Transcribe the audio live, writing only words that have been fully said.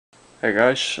Hey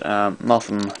guys,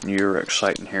 nothing new or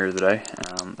exciting here today.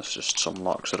 It's just some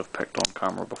locks that I've picked on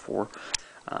camera before,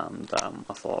 and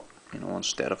I thought,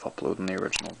 instead of uploading the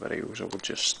original videos, I would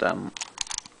just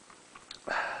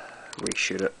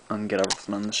reshoot it and get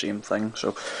everything in the same thing.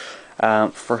 So,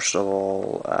 first of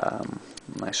all,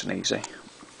 nice and easy.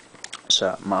 It's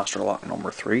master lock number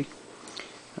 3.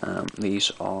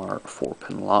 These are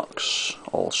 4-pin locks,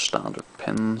 all standard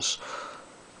pins,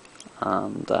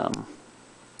 and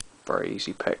very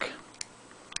easy pick.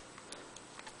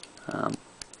 And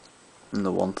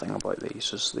the one thing about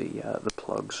these is the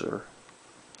plugs are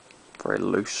very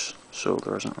loose, so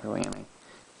there isn't really any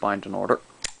binding order.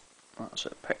 That's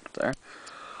it picked there.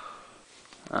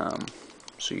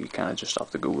 So you kind of just have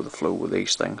to go with the flow with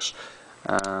these things.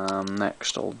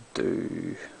 Next I'll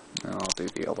do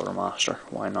the other master.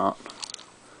 Why not?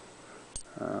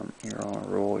 You're on a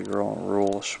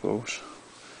roll, I suppose.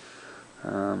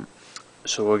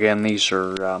 So again, these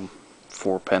are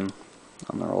 4-pin,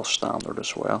 and they're all standard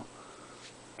as well.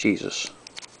 Jesus.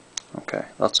 Okay,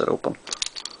 that's it open.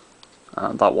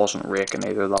 That wasn't raking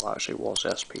either, that actually was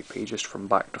SPP, just from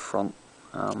back to front.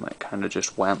 It kind of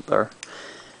just went there.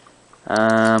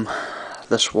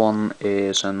 This one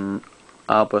is an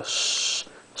Abus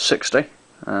 60.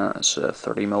 It's a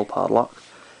 30mm padlock.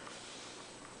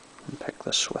 And pick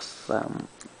this with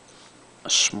a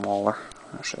smaller,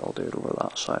 actually I'll do it over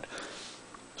that side,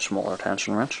 smaller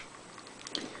tension wrench.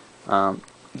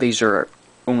 These are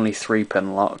only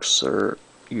 3-pin locks. They're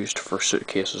used for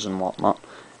suitcases and whatnot,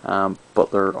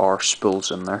 but there are spools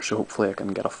in there, so hopefully I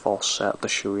can get a false set to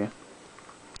show you.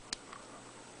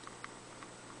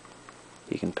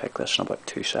 You can pick this in about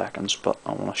 2 seconds, but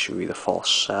I want to show you the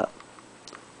false set.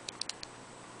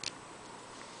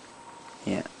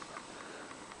 Yeah.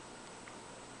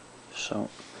 So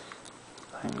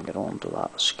I can get onto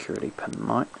that security pin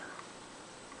now.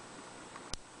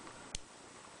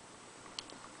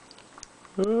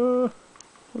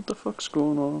 What the fuck's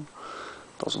going on?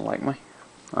 Doesn't like me.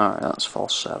 Alright, that's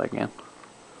false set again.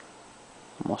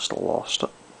 I must have lost it.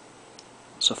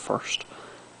 It's a first.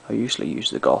 I usually use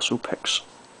the Gosso picks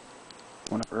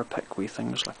whenever I pick wee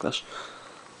things like this.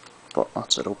 But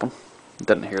that's it open.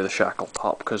 Didn't hear the shackle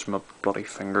pop because my bloody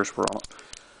fingers were on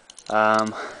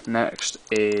it. Next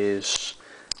is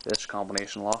this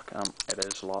combination lock. It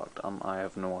is locked and I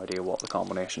have no idea what the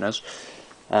combination is.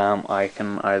 I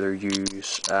can either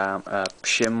use a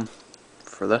shim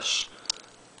for this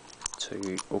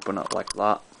to open it like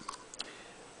that,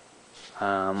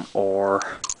 or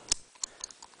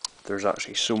there's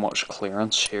actually so much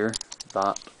clearance here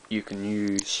that you can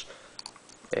use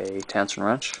a tension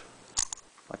wrench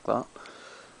like that.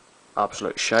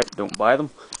 Absolute shite, don't buy them.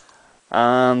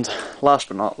 And last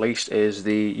but not least is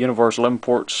the Universal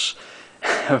Imports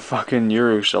fucking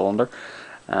Euro cylinder.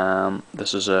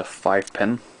 This is a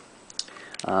 5-pin,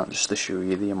 just to show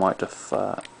you the amount of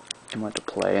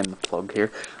play in the plug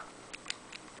here.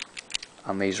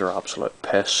 And these are absolute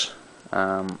piss.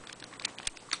 I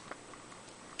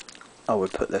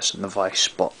would put this in the vise,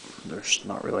 but there's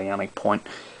not really any point.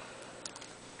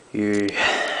 You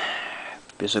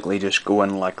basically just go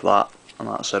in like that, and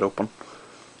that's it open.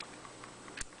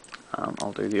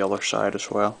 I'll do the other side as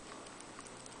well.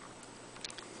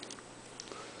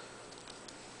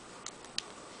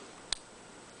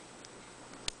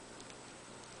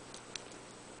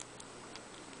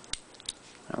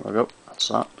 There we go, that's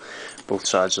that. Both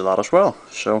sides of that as well.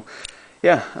 So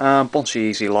yeah, bunch of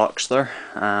easy locks there.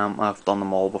 I've done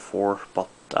them all before, but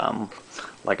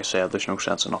like I said, there's no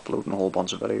sense in uploading a whole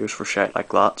bunch of videos for shit like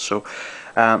that. So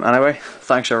anyway,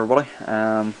 thanks everybody.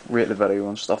 Rate the video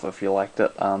and stuff if you liked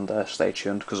it, and stay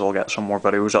tuned because I'll get some more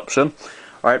videos up soon.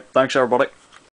 Alright, thanks everybody.